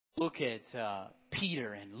look at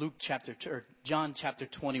Peter and John chapter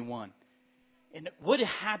 21. And what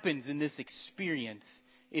happens in this experience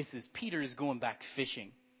is Peter is going back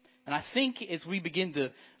fishing. And I think as we begin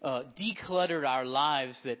to declutter our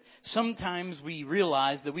lives, that sometimes we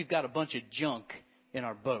realize that we've got a bunch of junk in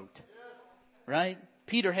our boat, right?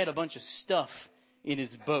 Peter had a bunch of stuff in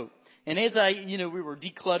his boat. And as we were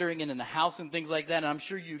decluttering and in the house and things like that, and I'm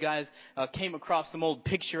sure you guys came across some old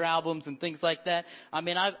picture albums and things like that. I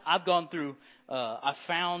mean, I've gone through, I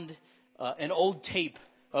found an old tape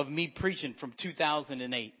of me preaching from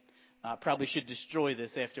 2008. I probably should destroy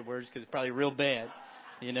this afterwards because it's probably real bad,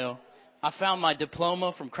 you know. I found my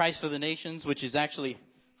diploma from Christ for the Nations, which is actually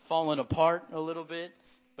fallen apart a little bit,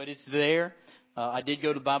 but it's there. I did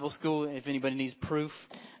go to Bible school, if anybody needs proof.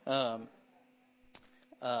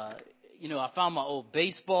 I found my old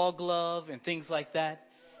baseball glove and things like that.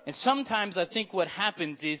 And sometimes I think what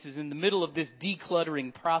happens is in the middle of this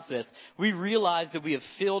decluttering process, we realize that we have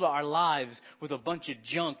filled our lives with a bunch of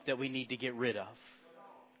junk that we need to get rid of.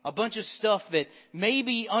 A bunch of stuff that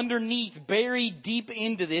maybe underneath, buried deep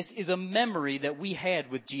into this, is a memory that we had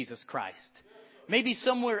with Jesus Christ. Maybe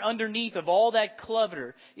somewhere underneath of all that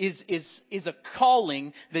clutter is a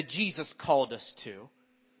calling that Jesus called us to.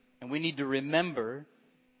 And we need to remember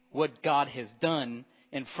what God has done.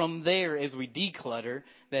 And from there, as we declutter,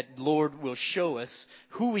 that Lord will show us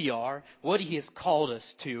who we are, what He has called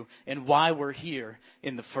us to, and why we're here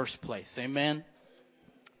in the first place. Amen?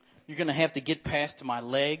 You're going to have to get past my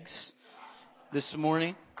legs this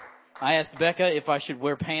morning. I asked Becca if I should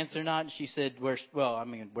wear pants or not. She said, wear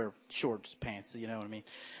shorts, pants, you know what I mean.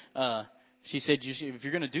 She said, if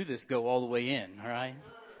you're going to do this, go all the way in, all right?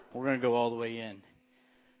 We're going to go all the way in.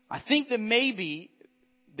 I think that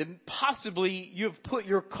possibly you've put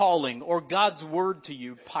your calling or God's word to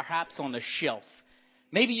you perhaps on a shelf.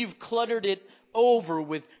 Maybe you've cluttered it over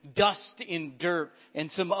with dust and dirt and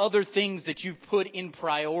some other things that you've put in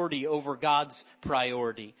priority over God's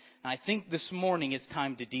priority. And I think this morning it's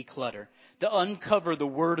time to declutter, to uncover the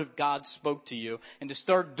word of God spoke to you and to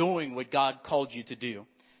start doing what God called you to do.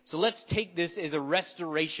 So let's take this as a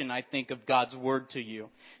restoration, I think, of God's word to you.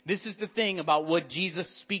 This is the thing about what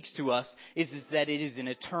Jesus speaks to us is that it is an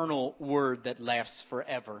eternal word that lasts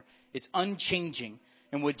forever. It's unchanging.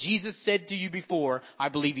 And what Jesus said to you before, I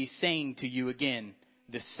believe He's saying to you again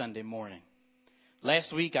this Sunday morning.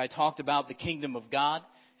 Last week I talked about the kingdom of God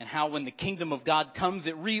and how when the kingdom of God comes,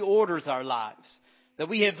 it reorders our lives. That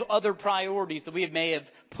we have other priorities that we may have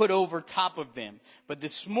put over top of them. But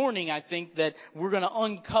this morning, I think that we're going to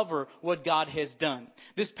uncover what God has done.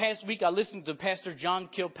 This past week, I listened to Pastor John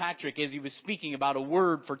Kilpatrick as he was speaking about a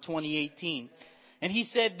word for 2018. And he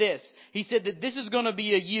said this. He said that this is going to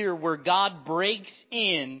be a year where God breaks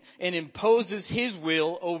in and imposes His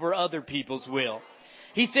will over other people's will.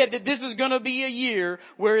 He said that this is going to be a year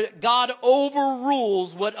where God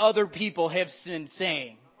overrules what other people have been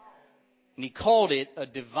saying. And he called it a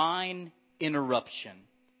divine interruption.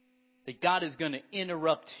 That God is going to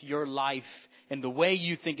interrupt your life and the way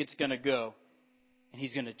you think it's going to go. And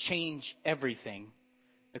He's going to change everything.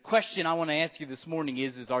 The question I want to ask you this morning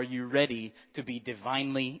is are you ready to be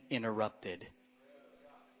divinely interrupted?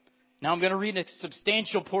 Now I'm going to read a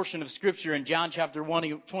substantial portion of Scripture in John chapter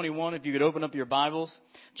 21. If you could open up your Bibles.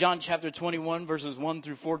 John chapter 21 verses 1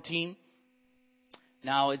 through 14.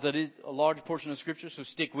 Now, it is a large portion of Scripture, so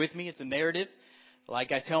stick with me. It's a narrative.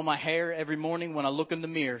 Like I tell my hair every morning when I look in the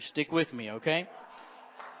mirror, stick with me, okay?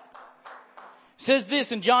 It says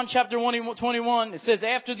this in John chapter 21. It says,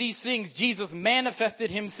 after these things, Jesus manifested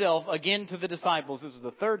Himself again to the disciples. This is the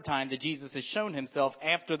third time that Jesus has shown Himself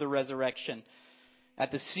after the resurrection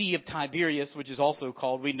at the Sea of Tiberias, which is also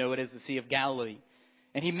called, we know it as the Sea of Galilee.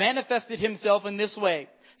 And He manifested Himself in this way.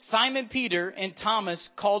 Simon Peter and Thomas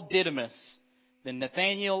called Didymus, then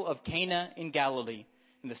Nathanael of Cana in Galilee,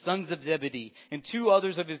 and the sons of Zebedee, and two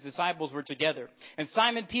others of His disciples were together. And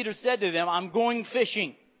Simon Peter said to them, I'm going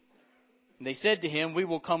fishing. And they said to him, we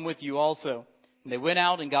will come with you also. And they went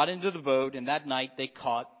out and got into the boat, and that night they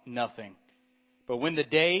caught nothing. But when the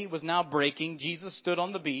day was now breaking, Jesus stood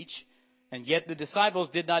on the beach, and yet the disciples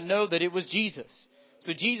did not know that it was Jesus.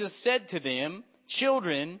 So Jesus said to them,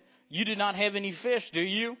 children, you do not have any fish, do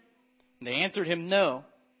you? And they answered Him, no.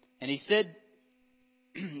 And He said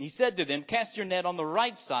to them, cast your net on the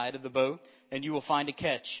right side of the boat, and you will find a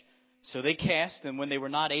catch. So they cast, and when they were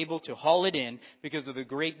not able to haul it in because of the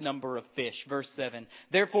great number of fish. Verse 7.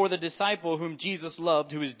 Therefore the disciple whom Jesus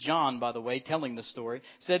loved, who is John, by the way, telling the story,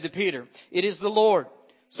 said to Peter, it is the Lord.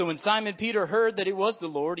 So when Simon Peter heard that it was the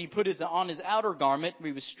Lord, he put on his outer garment,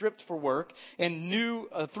 he was stripped for work, and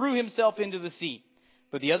threw himself into the sea.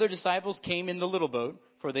 But the other disciples came in the little boat,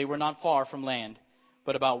 for they were not far from land,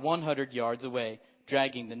 but about 100 yards away,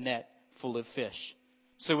 dragging the net full of fish.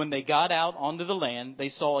 So when they got out onto the land, they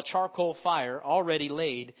saw a charcoal fire already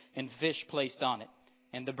laid and fish placed on it,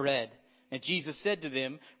 and the bread. And Jesus said to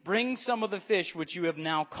them, "Bring some of the fish which you have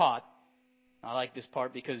now caught." I like this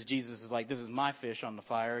part because Jesus is like, "This is my fish on the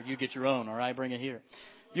fire. You get your own, all right? Bring it here.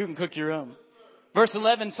 You can cook your own." Verse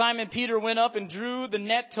 11, Simon Peter went up and drew the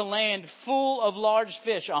net to land full of large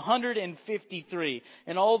fish, 153.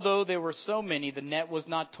 And although there were so many, the net was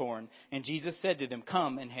not torn. And Jesus said to them,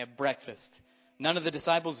 "Come and have breakfast." None of the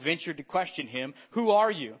disciples ventured to question him, "Who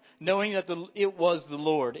are you?" knowing that it was the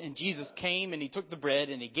Lord. And Jesus came and he took the bread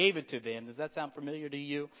and he gave it to them. Does that sound familiar to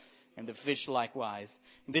you? And the fish likewise.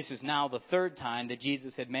 And this is now the third time that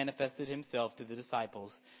Jesus had manifested himself to the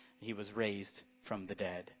disciples. He was raised from the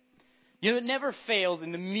dead. You know, it never failed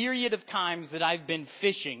in the myriad of times that I've been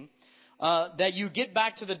fishing, that you get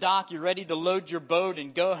back to the dock, you're ready to load your boat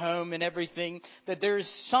and go home and everything, that there's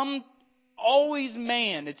some always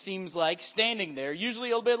man, it seems like, standing there,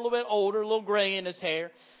 usually a little bit older, a little gray in his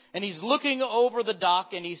hair, and he's looking over the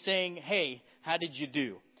dock and he's saying, "Hey, how did you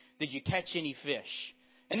do? Did you catch any fish?"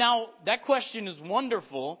 And now, that question is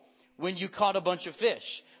wonderful when you caught a bunch of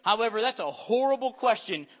fish. However, that's a horrible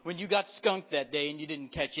question when you got skunked that day and you didn't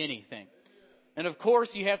catch anything. And of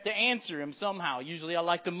course, you have to answer him somehow. Usually I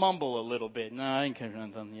like to mumble a little bit. "No, I didn't catch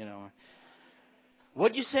anything, you know."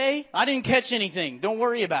 "What'd you say?" "I didn't catch anything. Don't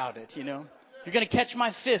worry about it, you know. You're going to catch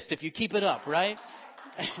my fist if you keep it up, right?"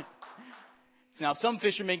 Now, some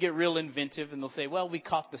fishermen get real inventive and they'll say, "Well, we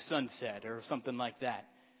caught the sunset," or something like that.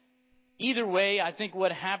 Either way, I think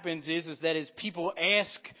what happens is that as people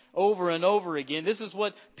ask over and over again, this is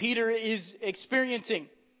what Peter is experiencing.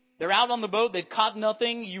 They're out on the boat. They've caught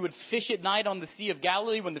nothing. You would fish at night on the Sea of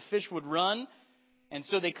Galilee when the fish would run. And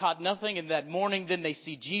so they caught nothing. And that morning, then they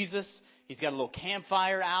see Jesus. He's got a little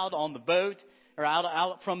campfire out on the boat, or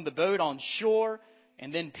out from the boat on shore.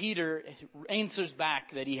 And then Peter answers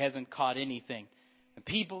back that he hasn't caught anything.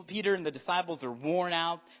 Peter and the disciples are worn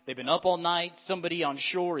out. They've been up all night. Somebody on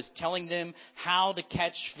shore is telling them how to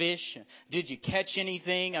catch fish. "Did you catch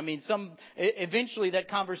anything?" I mean, eventually that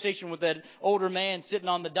conversation with that older man sitting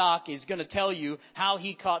on the dock is going to tell you how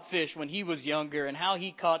he caught fish when he was younger and how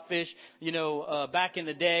he caught fish, back in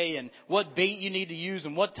the day, and what bait you need to use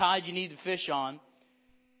and what tide you need to fish on.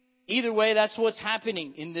 Either way, that's what's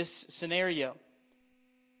happening in this scenario.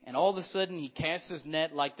 And all of a sudden, he casts his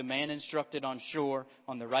net like the man instructed on shore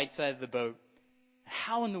on the right side of the boat.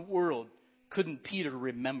 How in the world couldn't Peter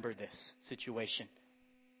remember this situation?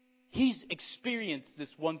 He's experienced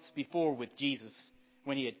this once before with Jesus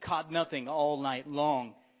when he had caught nothing all night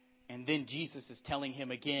long. And then Jesus is telling him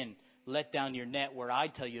again, "Let down your net where I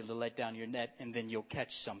tell you to let down your net, and then you'll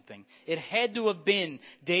catch something." It had to have been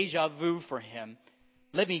deja vu for him.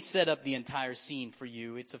 Let me set up the entire scene for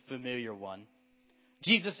you. It's a familiar one.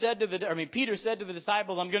 Peter said to the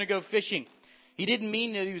disciples, "I'm going to go fishing." He didn't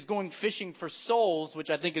mean that he was going fishing for souls, which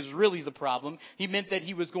I think is really the problem. He meant that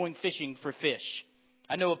he was going fishing for fish.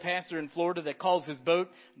 I know a pastor in Florida that calls his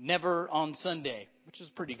boat Never on Sunday, which is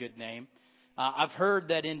a pretty good name. I've heard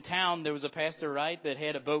that in town there was a pastor, right, that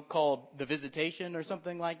had a boat called The Visitation or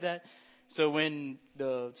something like that. So when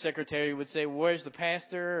the secretary would say, "Where's the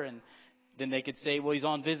pastor?" and then they could say, "Well, he's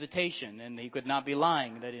on visitation," and he could not be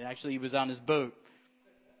lying, that he was on his boat.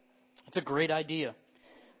 It's a great idea.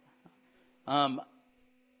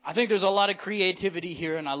 I think there's a lot of creativity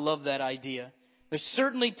here, and I love that idea. There's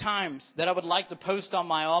certainly times that I would like to post on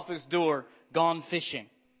my office door, "Gone fishing."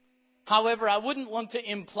 However, I wouldn't want to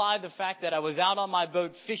imply the fact that I was out on my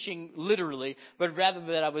boat fishing literally, but rather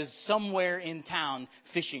that I was somewhere in town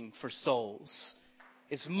fishing for souls.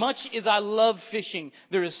 As much as I love fishing,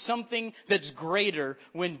 there is something that's greater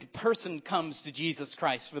when a person comes to Jesus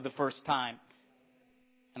Christ for the first time.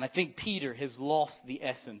 And I think Peter has lost the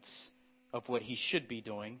essence of what he should be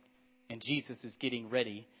doing, and Jesus is getting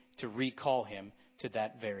ready to recall him to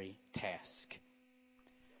that very task.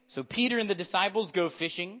 So Peter and the disciples go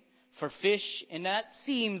fishing for fish, and that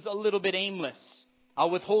seems a little bit aimless. I'll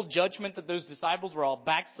withhold judgment that those disciples were all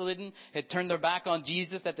backslidden, had turned their back on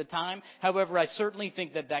Jesus at the time. However, I certainly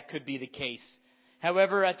think that could be the case.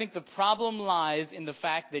 However, I think the problem lies in the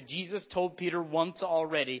fact that Jesus told Peter once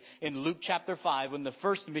already in Luke chapter 5, when the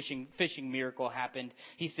first fishing miracle happened,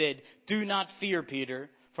 he said, "Do not fear,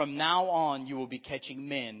 Peter. From now on, you will be catching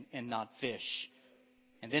men and not fish."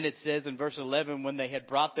 And then it says in verse 11, when they had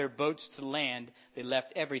brought their boats to land, they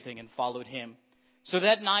left everything and followed him. So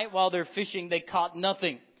that night while they're fishing, they caught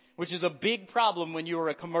nothing, which is a big problem when you are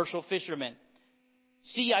a commercial fisherman.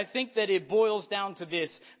 See, I think that it boils down to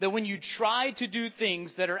this, that when you try to do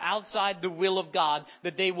things that are outside the will of God,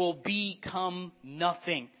 that they will become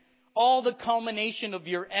nothing. All the culmination of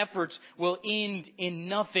your efforts will end in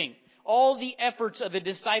nothing. All the efforts of the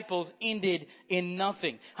disciples ended in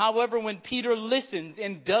nothing. However, when Peter listens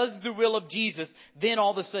and does the will of Jesus, then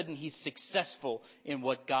all of a sudden he's successful in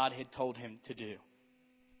what God had told him to do.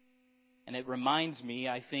 And it reminds me,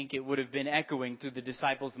 I think it would have been echoing through the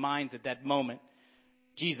disciples' minds at that moment.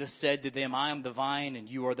 Jesus said to them, I am the vine and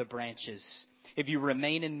you are the branches. If you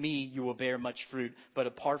remain in me, you will bear much fruit. But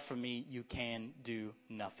apart from me, you can do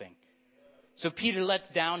nothing. So Peter lets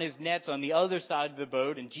down his nets on the other side of the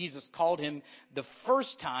boat, and Jesus called him the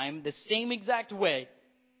first time the same exact way.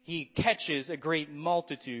 He catches a great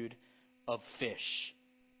multitude of fish.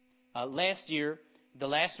 Last year, the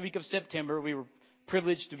last week of September, we were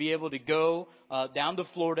privileged to be able to go down to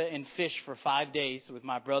Florida and fish for 5 days with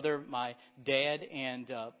my brother, my dad, and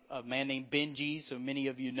a man named Benji, so many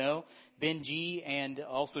of you know. Benji and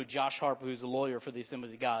also Josh Harper, who's a lawyer for the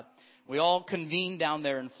Assemblies of God. We all convened down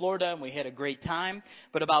there in Florida, and we had a great time.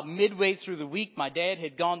 But about midway through the week, my dad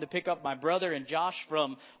had gone to pick up my brother and Josh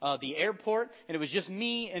from the airport, and it was just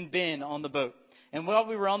me and Ben on the boat. And while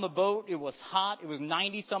we were on the boat, it was hot. It was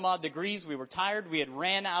 90 some odd degrees. We were tired. We had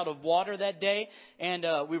ran out of water that day. And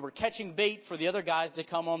we were catching bait for the other guys to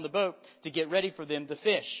come on the boat to get ready for them to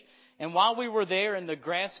fish. And while we were there in the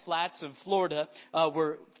grass flats of Florida,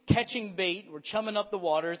 we're catching bait. We're chumming up the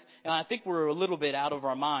waters. And I think we're a little bit out of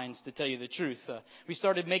our minds, to tell you the truth. We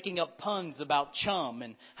started making up puns about chum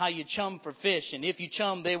and how you chum for fish. And if you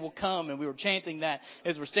chum, they will come. And we were chanting that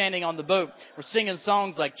as we're standing on the boat. We're singing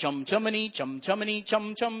songs like chum chummany, chum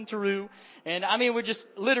chum taroo. And I mean, we're just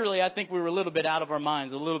literally, I think we were a little bit out of our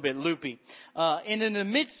minds, a little bit loopy. And in the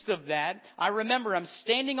midst of that, I remember I'm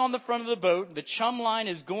standing on the front of the boat. The chum line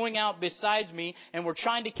is going out beside me, and we're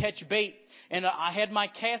trying to catch bait. And I had my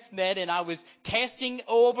cast net, and I was casting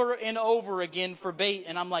over and over again for bait.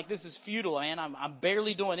 And I'm like, this is futile, man. I'm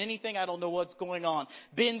barely doing anything. I don't know what's going on.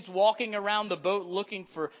 Ben's walking around the boat looking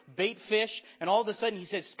for bait fish. And all of a sudden he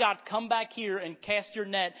says, Scott, come back here and cast your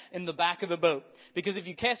net in the back of the boat. Because if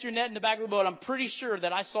you cast your net in the back of the boat, I'm pretty sure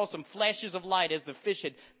that I saw some flashes of light as the fish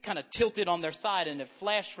had kind of tilted on their side, and it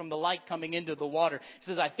flashed from the light coming into the water. He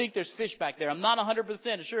says, I think there's fish back there. I'm not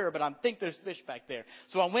 100% sure, but I think there's fish back there.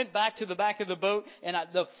 So I went back to the back of the boat, and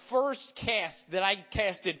the first cast that I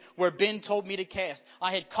casted where Ben told me to cast,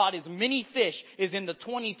 I had caught as many fish as in the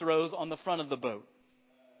 20 throws on the front of the boat.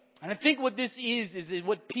 And I think what this is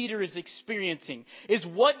what Peter is experiencing, is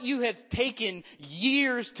what you have taken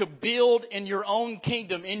years to build in your own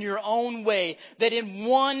kingdom, in your own way, that in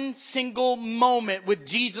one single moment with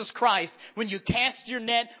Jesus Christ, when you cast your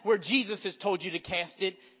net where Jesus has told you to cast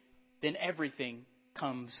it, then everything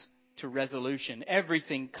comes to resolution.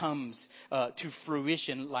 Everything comes to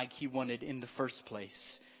fruition like he wanted in the first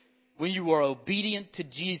place. When you are obedient to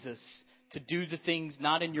Jesus to do the things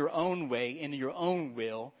not in your own way, in your own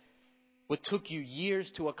will, what took you years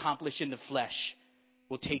to accomplish in the flesh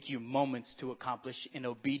will take you moments to accomplish in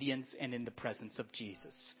obedience and in the presence of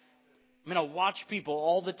Jesus. I mean, I watch people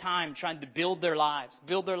all the time trying to build their lives,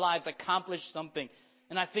 accomplish something.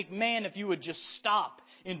 And I think, man, if you would just stop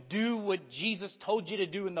and do what Jesus told you to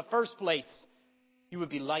do in the first place, you would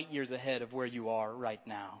be light years ahead of where you are right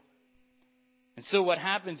now. And so what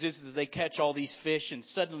happens is they catch all these fish, and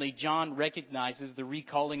suddenly John recognizes the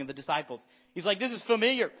recalling of the disciples. He's like, this is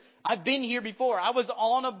familiar. I've been here before. I was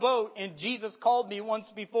on a boat and Jesus called me once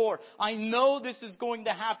before. I know this is going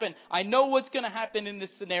to happen. I know what's going to happen in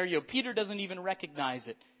this scenario. Peter doesn't even recognize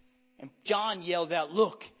it. And John yells out,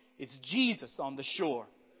 look, it's Jesus on the shore.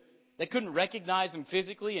 They couldn't recognize him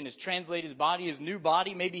physically and translate his body, his new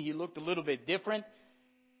body. Maybe he looked a little bit different.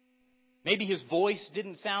 Maybe his voice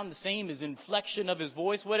didn't sound the same, his inflection of his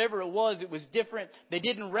voice. Whatever it was different. They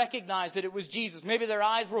didn't recognize that it was Jesus. Maybe their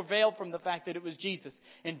eyes were veiled from the fact that it was Jesus.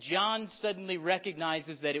 And John suddenly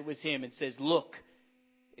recognizes that it was him and says, look,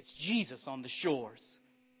 it's Jesus on the shores.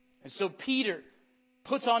 And so Peter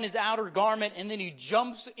puts on his outer garment, and then he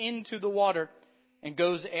jumps into the water and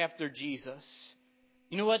goes after Jesus.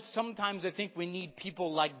 You know what? Sometimes I think we need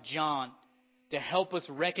people like John to help us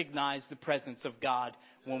recognize the presence of God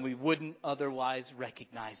when we wouldn't otherwise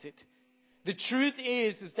recognize it. The truth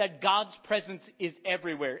is that God's presence is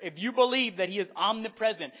everywhere. If you believe that he is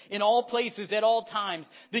omnipresent in all places at all times,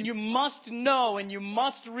 then you must know and you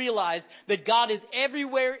must realize that God is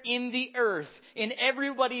everywhere in the earth, in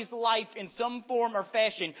everybody's life in some form or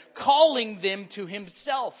fashion, calling them to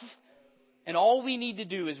himself. And all we need to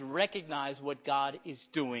do is recognize what God is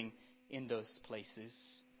doing in those places.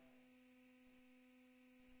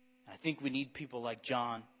 I think we need people like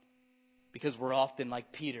John, because we're often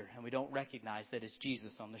like Peter and we don't recognize that it's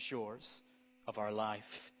Jesus on the shores of our life.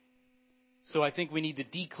 So I think we need to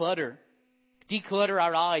declutter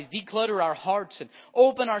our eyes, declutter our hearts, and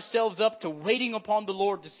open ourselves up to waiting upon the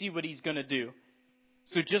Lord to see what He's going to do.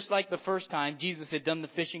 So just like the first time Jesus had done the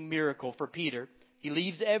fishing miracle for Peter, he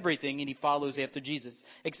leaves everything and he follows after Jesus.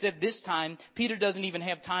 Except this time, Peter doesn't even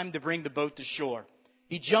have time to bring the boat to shore.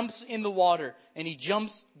 He jumps in the water and he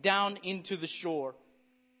jumps down into the shore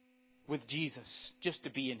with Jesus just to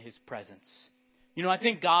be in His presence. You know, I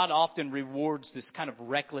think God often rewards this kind of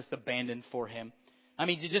reckless abandon for Him. I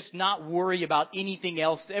mean, to just not worry about anything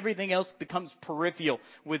else. Everything else becomes peripheral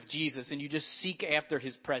with Jesus, and you just seek after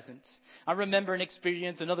His presence. I remember an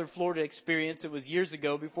experience, another Florida experience. It was years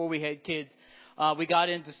ago before we had kids. We got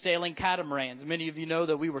into sailing catamarans. Many of you know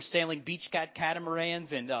that we were sailing beach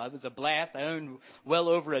catamarans, and it was a blast. I owned well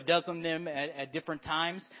over a dozen of them at different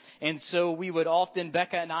times. And so we would often,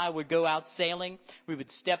 Becca and I would go out sailing. We would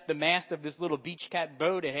step the mast of this little beach cat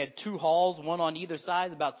boat. It had two hulls, one on either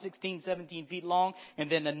side, about 16, 17 feet long, and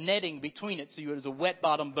then a netting between it, so it was a wet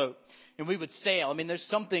bottom boat. And we would sail. I mean, there's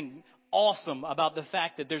something awesome about the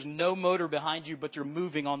fact that there's no motor behind you, but you're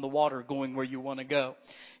moving on the water going where you want to go.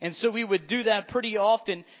 And so we would do that pretty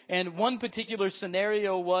often. And one particular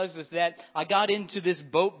scenario was that I got into this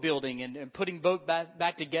boat building and putting boat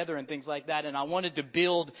back together and things like that. And I wanted to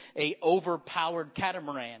build a overpowered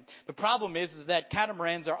catamaran. The problem is that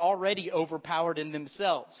catamarans are already overpowered in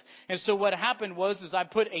themselves. And so what happened was I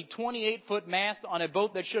put a 28-foot mast on a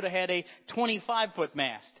boat that should have had a 25-foot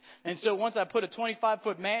mast. And so once I put a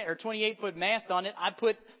 25-foot mast or 28-foot mast on it, I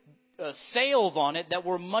put sails on it that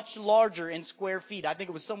were much larger in square feet. I think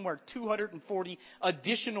it was somewhere 240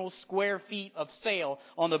 additional square feet of sail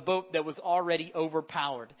on a boat that was already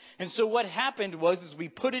overpowered. And so what happened was we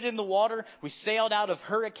put it in the water. We sailed out of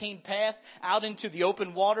Hurricane Pass out into the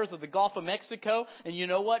open waters of the Gulf of Mexico. And you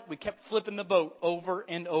know what? We kept flipping the boat over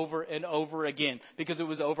and over and over again because it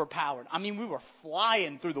was overpowered. I mean, we were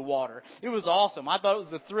flying through the water. It was awesome. I thought it was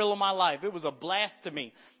the thrill of my life. It was a blast to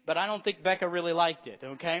me. But I don't think Becca really liked it,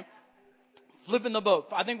 okay? Flipping the boat.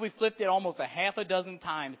 I think we flipped it almost a half a dozen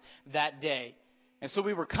times that day. And so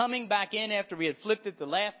we were coming back in after we had flipped it the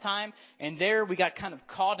last time. And there we got kind of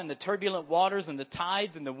caught in the turbulent waters and the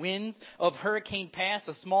tides and the winds of Hurricane Pass,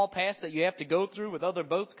 a small pass that you have to go through with other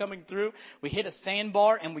boats coming through. We hit a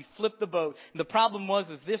sandbar and we flipped the boat. And the problem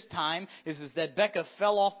was this time is that Becca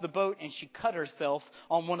fell off the boat and she cut herself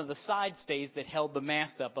on one of the side stays that held the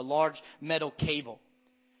mast up, a large metal cable.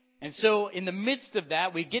 And so in the midst of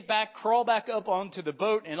that, we get back, crawl back up onto the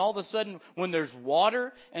boat, and all of a sudden, when there's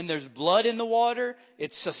water and there's blood in the water,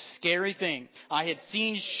 it's a scary thing. I had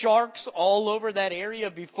seen sharks all over that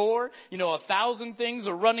area before. You know, 1,000 things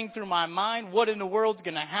are running through my mind. What in the world's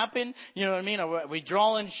going to happen? You know what I mean? Are we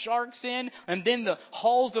drawing sharks in? And then the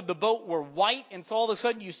hulls of the boat were white, and so all of a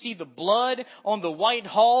sudden you see the blood on the white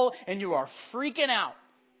hull, and you are freaking out.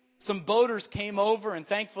 Some boaters came over, and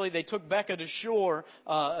thankfully they took Becca to shore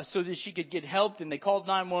so that she could get helped, and they called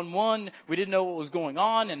 911. We didn't know what was going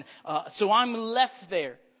on, and so I'm left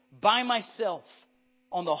there by myself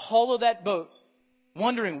on the hull of that boat,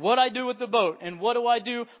 wondering what I do with the boat and what do I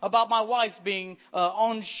do about my wife being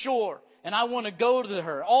on shore. And I want to go to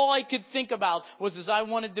her. All I could think about was I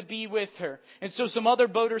wanted to be with her. And so some other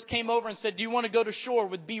boaters came over and said, do you want to go to shore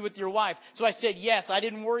be with your wife? So I said, yes. I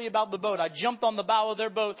didn't worry about the boat. I jumped on the bow of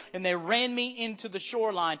their boat and they ran me into the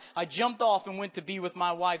shoreline. I jumped off and went to be with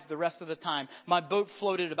my wife the rest of the time. My boat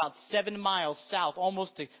floated about 7 miles south,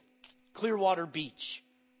 almost to Clearwater Beach.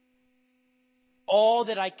 All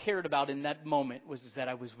that I cared about in that moment was that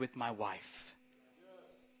I was with my wife.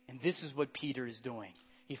 And this is what Peter is doing.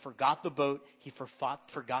 He forgot the boat. He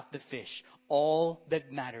forgot the fish. All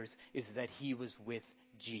that matters is that he was with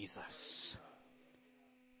Jesus.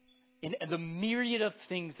 In the myriad of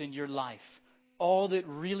things in your life, all that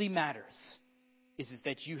really matters is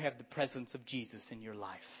that you have the presence of Jesus in your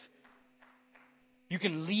life. You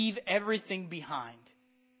can leave everything behind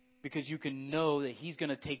because you can know that He's going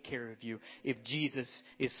to take care of you if Jesus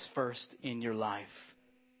is first in your life.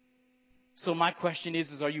 So my question is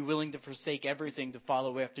are you willing to forsake everything to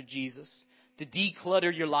follow after Jesus? To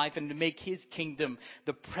declutter your life and to make His kingdom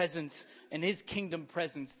the presence and His kingdom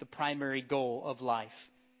presence the primary goal of life.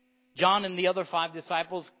 John and the other 5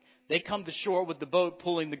 disciples, they come to shore with the boat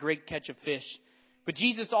pulling the great catch of fish. But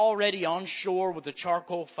Jesus already on shore with a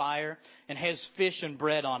charcoal fire and has fish and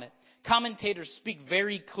bread on it. Commentators speak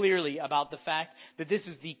very clearly about the fact that this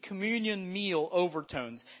is the communion meal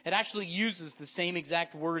overtones. It actually uses the same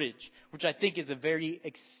exact wordage, which I think is a very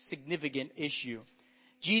significant issue.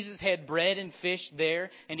 Jesus had bread and fish there,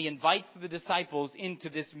 and he invites the disciples into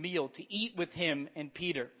this meal to eat with him and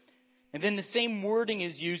Peter. And then the same wording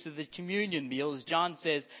is used of the communion meal, as John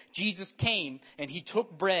says, Jesus came and he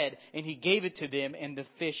took bread and he gave it to them, and the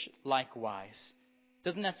fish likewise.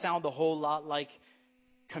 Doesn't that sound a whole lot like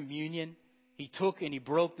communion? He took and he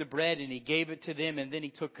broke the bread and he gave it to them, and then he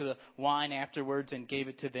took the wine afterwards and gave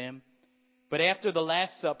it to them. But after the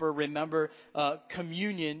Last Supper, remember,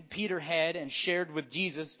 communion Peter had and shared with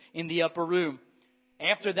Jesus in the upper room.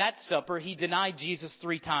 After that supper, he denied Jesus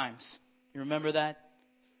 3 times. You remember that?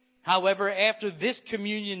 However, after this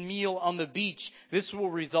communion meal on the beach, this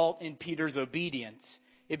will result in Peter's obedience.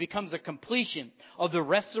 It becomes a completion of the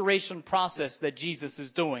restoration process that Jesus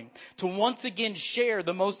is doing, to once again share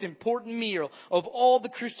the most important meal of all the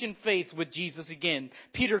Christian faith with Jesus again.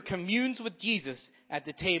 Peter communes with Jesus at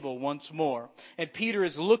the table once more. And Peter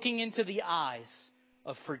is looking into the eyes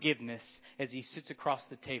of forgiveness as he sits across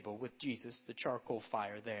the table with Jesus, the charcoal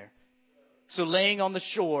fire there. So laying on the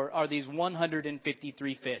shore are these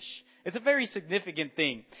 153 fish. It's a very significant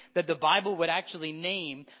thing that the Bible would actually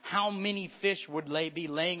name how many fish would be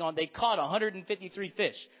laying on. They caught 153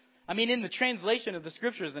 fish. I mean, in the translation of the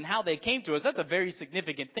scriptures and how they came to us, that's a very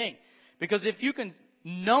significant thing. Because if you can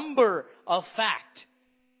number a fact,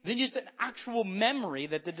 then it's an actual memory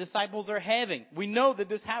that the disciples are having. We know that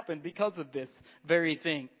this happened because of this very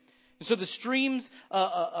thing. And so the streams,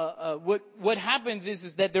 what happens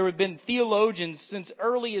is that there have been theologians since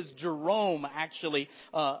early as Jerome, actually,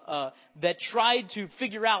 that tried to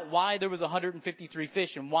figure out why there was 153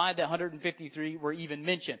 fish and why the 153 were even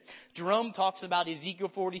mentioned. Jerome talks about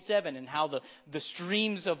Ezekiel 47 and how the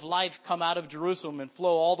streams of life come out of Jerusalem and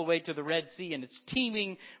flow all the way to the Red Sea, and it's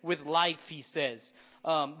teeming with life, he says.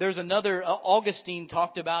 There's another, Augustine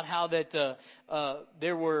talked about how that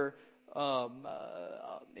there were...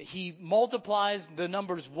 he multiplies the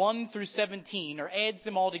numbers 1 through 17 or adds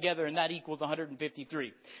them all together, and that equals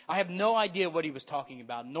 153. I have no idea what he was talking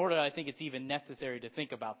about, nor did I think it's even necessary to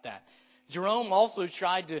think about that. Jerome also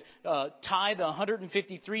tried to tie the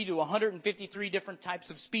 153 to 153 different types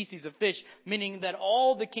of species of fish, meaning that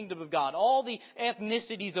all the kingdom of God, all the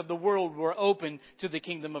ethnicities of the world were open to the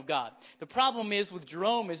kingdom of God. The problem is with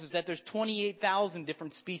Jerome is that there's 28,000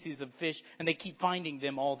 different species of fish, and they keep finding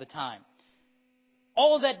them all the time.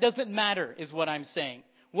 All of that doesn't matter, is what I'm saying.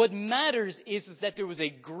 What matters is that there was a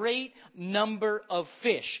great number of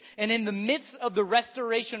fish. And in the midst of the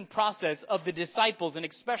restoration process of the disciples, and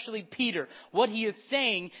especially Peter, what he is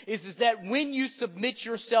saying is that when you submit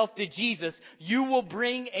yourself to Jesus, you will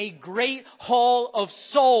bring a great haul of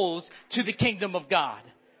souls to the kingdom of God.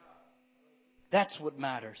 That's what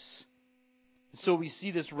matters. So we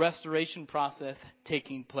see this restoration process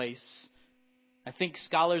taking place. I think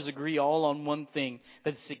scholars agree all on one thing,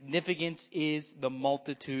 that significance is the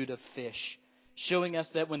multitude of fish, showing us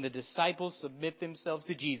that when the disciples submit themselves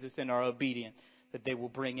to Jesus and are obedient, that they will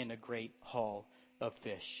bring in a great haul of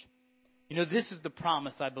fish. You know, this is the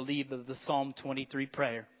promise, I believe, of the Psalm 23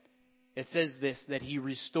 prayer. It says this, that he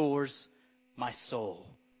restores my soul.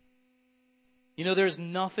 You know, there's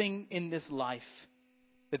nothing in this life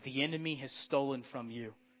that the enemy has stolen from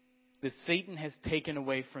you, that Satan has taken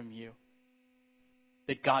away from you,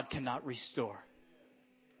 that God cannot restore.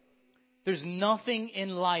 There's nothing in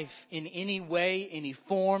life, in any way, any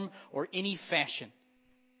form, or any fashion,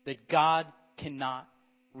 that God cannot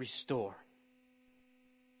restore.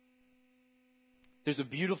 There's a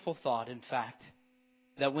beautiful thought, in fact,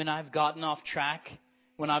 that when I've gotten off track,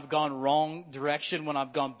 when I've gone wrong direction, when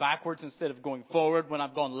I've gone backwards instead of going forward, when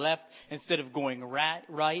I've gone left instead of going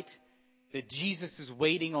right, that Jesus is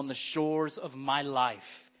waiting on the shores of my life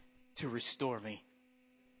to restore me,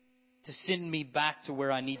 to send me back to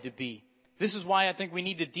where I need to be. This is why I think we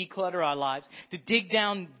need to declutter our lives, to dig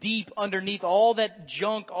down deep underneath all that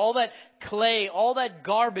junk, all that clay, all that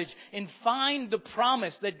garbage, and find the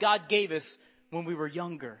promise that God gave us when we were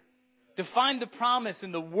younger. To find the promise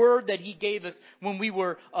in the word that he gave us when we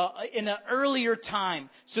were in an earlier time,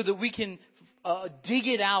 so that we can dig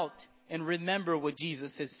it out and remember what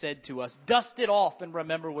Jesus has said to us. Dust it off and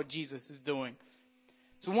remember what Jesus is doing.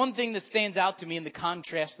 So one thing that stands out to me in the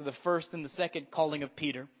contrast to the first and the second calling of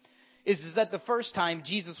Peter is that the first time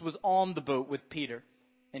Jesus was on the boat with Peter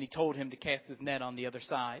and he told him to cast his net on the other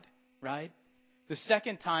side, right? The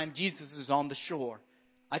second time Jesus is on the shore.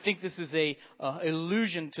 I think this is a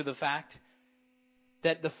allusion to the fact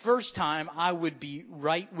that the first time I would be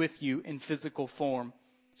right with you in physical form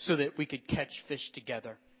so that we could catch fish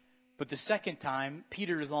together. But the second time,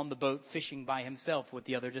 Peter is on the boat fishing by himself with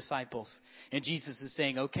the other disciples. And Jesus is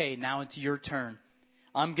saying, okay, now it's your turn.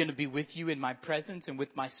 I'm going to be with you in my presence and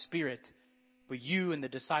with my spirit. but you and the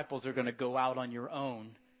disciples are going to go out on your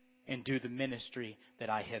own and do the ministry that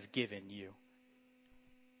I have given you.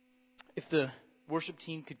 If the worship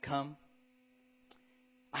team could come.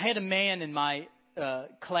 I had a man in my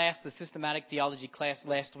class, the systematic theology class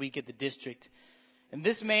last week at the district. And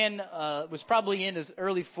this man was probably in his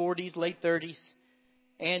early 40s, late 30s.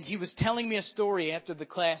 And he was telling me a story after the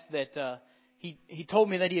class that he told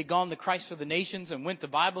me that he had gone to Christ for the Nations and went to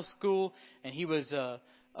Bible school. And he was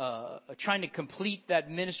trying to complete that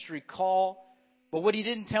ministry call. But what he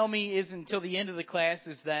didn't tell me is until the end of the class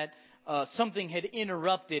is that something had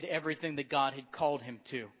interrupted everything that God had called him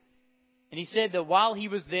to. And he said that while he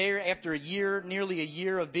was there, after nearly a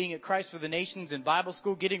year of being at Christ for the Nations and Bible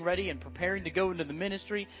school, getting ready and preparing to go into the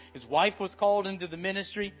ministry, his wife was called into the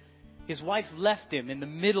ministry. His wife left him in the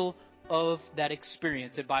middle of that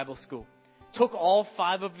experience at Bible school. Took all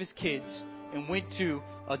 5 of his kids and went to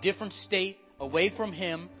a different state, away from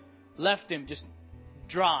him, left him just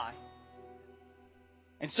dry.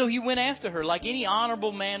 And so he went after her like any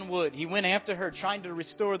honorable man would. He went after her, trying to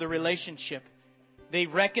restore the relationship. They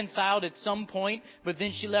reconciled at some point, but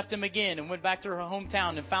then she left him again and went back to her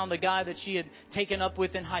hometown and found a guy that she had taken up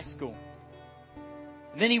with in high school.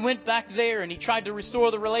 And then he went back there and he tried to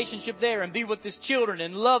restore the relationship there and be with his children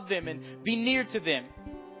and love them and be near to them.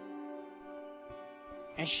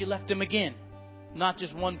 And she left him again. Not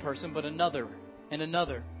just one person, but another and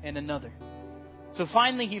another and another. So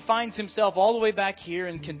finally he finds himself all the way back here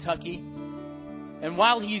in Kentucky. And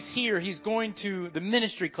while he's here, he's going to the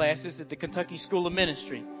ministry classes at the Kentucky School of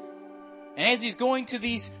Ministry. And as he's going to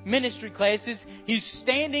these ministry classes, he's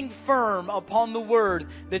standing firm upon the word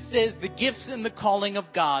that says the gifts and the calling of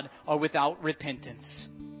God are without repentance.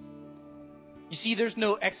 You see, there's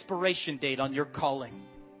no expiration date on your calling.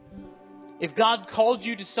 If God called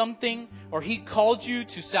you to something, or He called you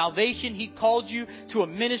to salvation, He called you to a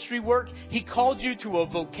ministry work, He called you to a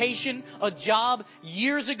vocation, a job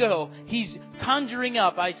years ago, He's conjuring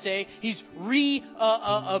up, He's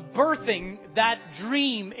birthing that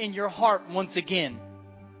dream in your heart once again.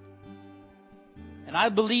 And I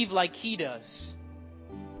believe like He does,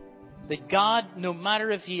 that God, no matter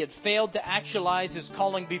if He had failed to actualize His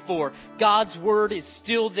calling before, God's Word is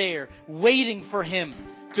still there, waiting for Him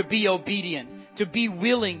to be obedient, to be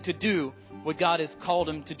willing to do what God has called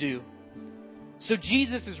him to do. So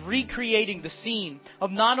Jesus is recreating the scene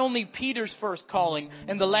of not only Peter's first calling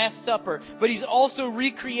and the Last Supper, but He's also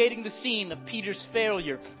recreating the scene of Peter's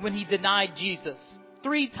failure when he denied Jesus.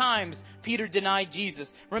 3 times Peter denied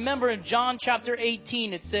Jesus. Remember in John chapter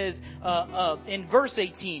 18, it says in verse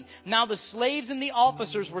 18, "Now the slaves and the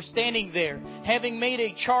officers were standing there, having made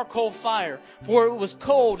a charcoal fire, for it was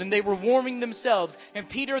cold, and they were warming themselves. And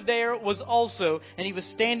Peter there was also, and he was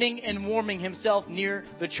standing and warming himself near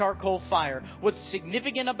the charcoal fire." What's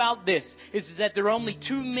significant about this is that there are only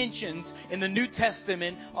 2 mentions in the New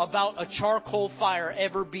Testament about a charcoal fire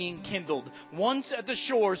ever being kindled. Once at the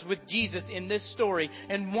shores with Jesus in this story,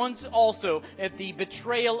 and once also at the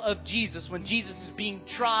betrayal of Jesus when Jesus is being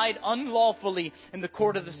tried unlawfully in the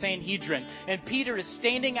court of the Sanhedrin. And Peter is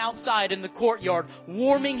standing outside in the courtyard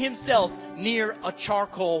warming himself near a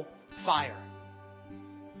charcoal fire.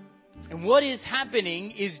 And what is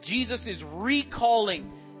happening is Jesus is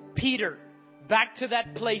recalling Peter back to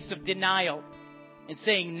that place of denial and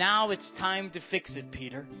saying, now it's time to fix it,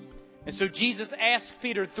 Peter. And so Jesus asks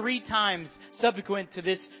Peter 3 times subsequent to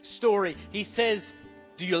this story. He says,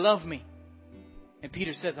 "Do you love me?" And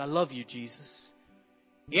Peter says, "I love you, Jesus."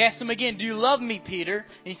 He asks him again, "Do you love me, Peter?"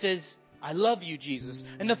 And he says, "I love you, Jesus."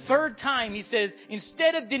 And the 3rd time he says,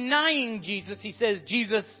 instead of denying Jesus, he says,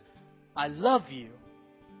 "Jesus, I love you."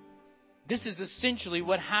 This is essentially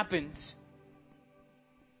what happens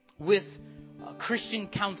with Christian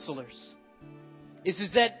counselors.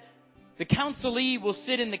 Is that the counselee will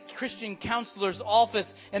sit in the Christian counselor's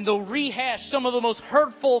office and they'll rehash some of the most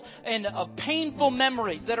hurtful and painful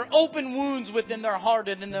memories that are open wounds within their heart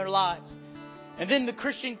and in their lives. And then the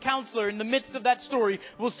Christian counselor in the midst of that story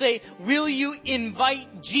will say, will you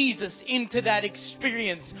invite Jesus into that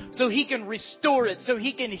experience so He can restore it, so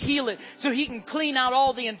He can heal it, so He can clean out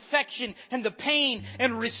all the infection and the pain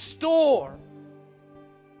and restore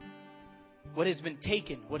what has been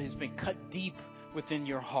taken, what has been cut deep within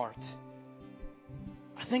your heart.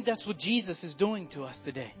 I think that's what Jesus is doing to us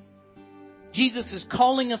today. Jesus is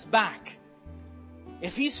calling us back.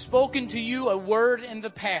 If He's spoken to you a word in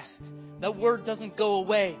the past, that word doesn't go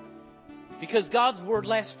away because God's word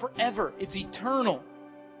lasts forever. It's eternal.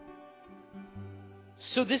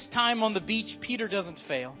 So this time on the beach, Peter doesn't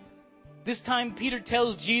fail. This time Peter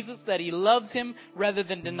tells Jesus that he loves Him rather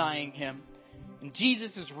than denying Him. And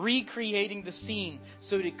Jesus is recreating the scene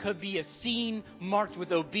so that it could be a scene marked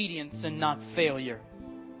with obedience and not failure.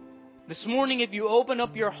 This morning, if you open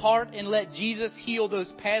up your heart and let Jesus heal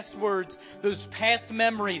those past words, those past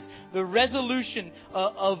memories, the resolution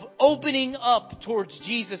of opening up towards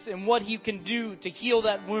Jesus and what He can do to heal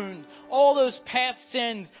that wound, all those past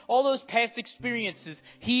sins, all those past experiences,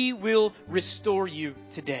 He will restore you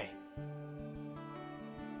today.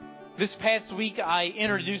 This past week, I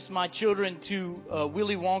introduced my children to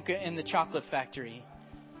Willy Wonka and the Chocolate Factory.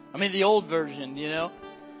 I mean, the old version, you know.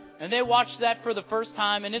 And they watched that for the first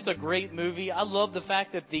time, and it's a great movie. I love the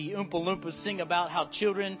fact that the Oompa Loompas sing about how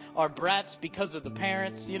children are brats because of the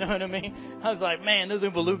parents, you know what I mean? I was like, man, those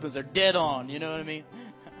Oompa Loompas are dead on, you know what I mean?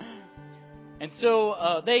 And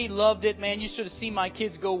so they loved it, man. You should have seen my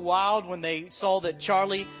kids go wild when they saw that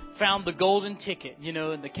Charlie found the golden ticket, you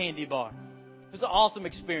know, in the candy bar. It was an awesome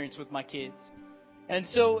experience with my kids. And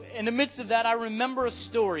so in the midst of that, I remember a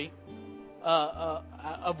story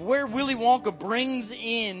of where Willy Wonka brings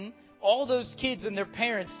in all those kids and their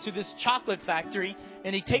parents to this chocolate factory,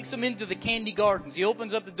 and he takes them into the candy gardens. He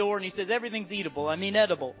opens up the door and he says, everything's eatable. I mean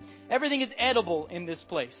edible. Everything is edible in this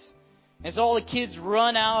place. And so all the kids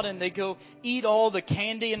run out and they go eat all the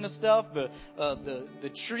candy and the stuff,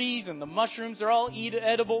 the trees and the mushrooms. They're all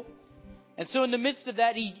edible. And so in the midst of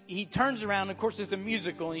that, he turns around. Of course, it's a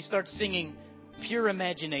musical, and he starts singing Pure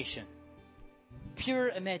Imagination. Pure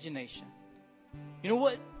imagination. You know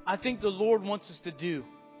what I think the Lord wants us to do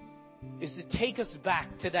is to take us back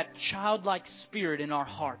to that childlike spirit in our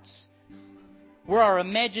hearts, where our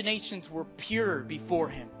imaginations were pure before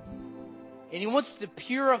Him. And He wants to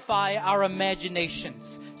purify our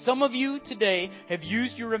imaginations. Some of you today have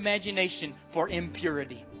used your imagination for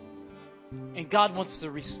impurity. And God wants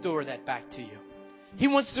to restore that back to you. He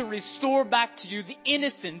wants to restore back to you the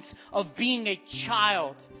innocence of being a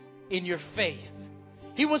child in your faith.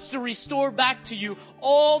 He wants to restore back to you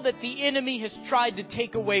all that the enemy has tried to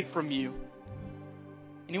take away from you.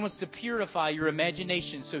 And He wants to purify your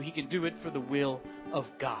imagination so He can do it for the will of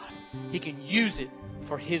God. He can use it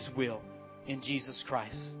for His will in Jesus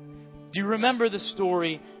Christ. Do you remember the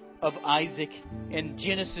story of Isaac in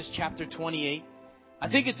Genesis chapter 28? I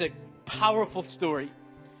think it's a powerful story.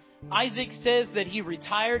 Isaac says that he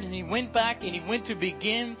retired and he went back and he went to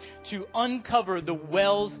begin to uncover the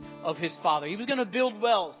wells of his father. He was going to build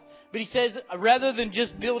wells. But he says, rather than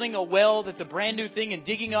just building a well that's a brand new thing and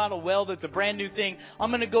digging out a well that's a brand new thing,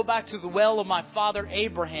 I'm going to go back to the well of my father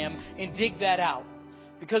Abraham and dig that out.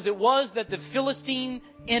 Because it was that the Philistine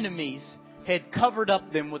enemies had covered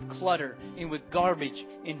up them with clutter and with garbage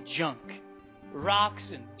and junk.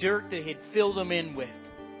 Rocks and dirt they had filled them in with.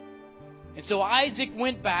 And so Isaac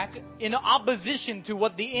went back in opposition to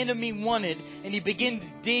what the enemy wanted, and he began to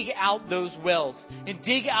dig out those wells and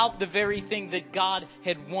dig out the very thing that God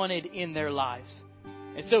had wanted in their lives.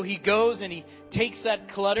 And so he goes and he takes that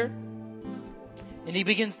clutter and he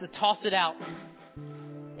begins to toss it out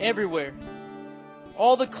everywhere.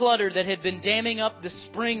 All the clutter that had been damming up the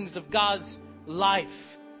springs of God's life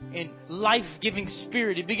and life-giving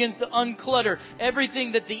spirit. He begins to unclutter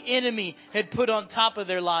everything that the enemy had put on top of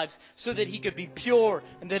their lives so that he could be pure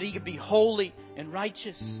and that he could be holy and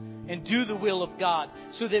righteous and do the will of God.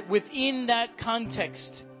 So that within that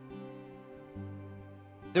context,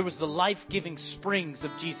 there was the life-giving springs of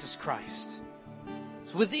Jesus Christ.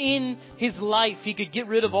 So within his life, he could get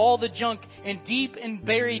rid of all the junk, and deep and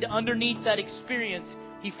buried underneath that experience,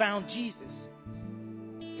 he found Jesus.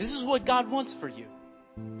 This is what God wants for you.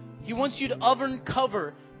 He wants you to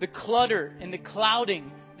uncover the clutter and the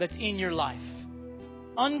clouding that's in your life.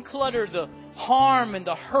 Unclutter the harm and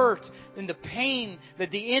the hurt and the pain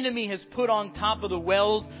that the enemy has put on top of the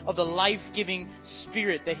wells of the life-giving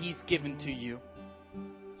spirit that He's given to you.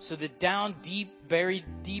 So that down deep, buried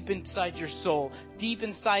deep inside your soul, deep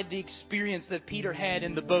inside the experience that Peter had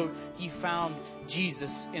in the boat, he found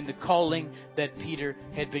Jesus in the calling that Peter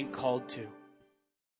had been called to.